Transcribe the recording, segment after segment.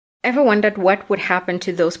Ever wondered what would happen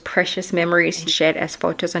to those precious memories shared as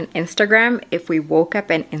photos on Instagram if we woke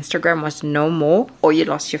up and Instagram was no more or you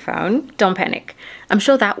lost your phone? Don't panic. I'm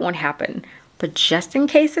sure that won't happen. But just in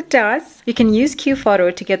case it does, you can use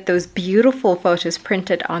QPhoto to get those beautiful photos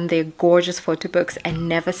printed on their gorgeous photo books and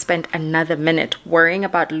never spend another minute worrying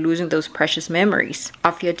about losing those precious memories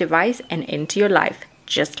off your device and into your life,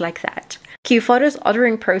 just like that. QPhoto's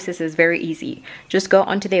ordering process is very easy. Just go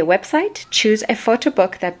onto their website, choose a photo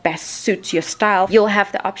book that best suits your style. You'll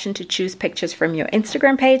have the option to choose pictures from your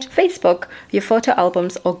Instagram page, Facebook, your photo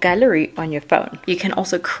albums, or gallery on your phone. You can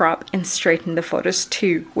also crop and straighten the photos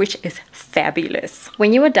too, which is fabulous.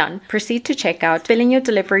 When you are done, proceed to checkout, fill in your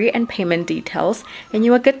delivery and payment details, and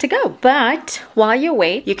you are good to go. But while you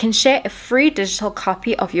wait, you can share a free digital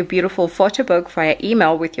copy of your beautiful photo book via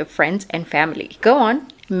email with your friends and family. Go on,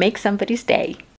 make somebody's day.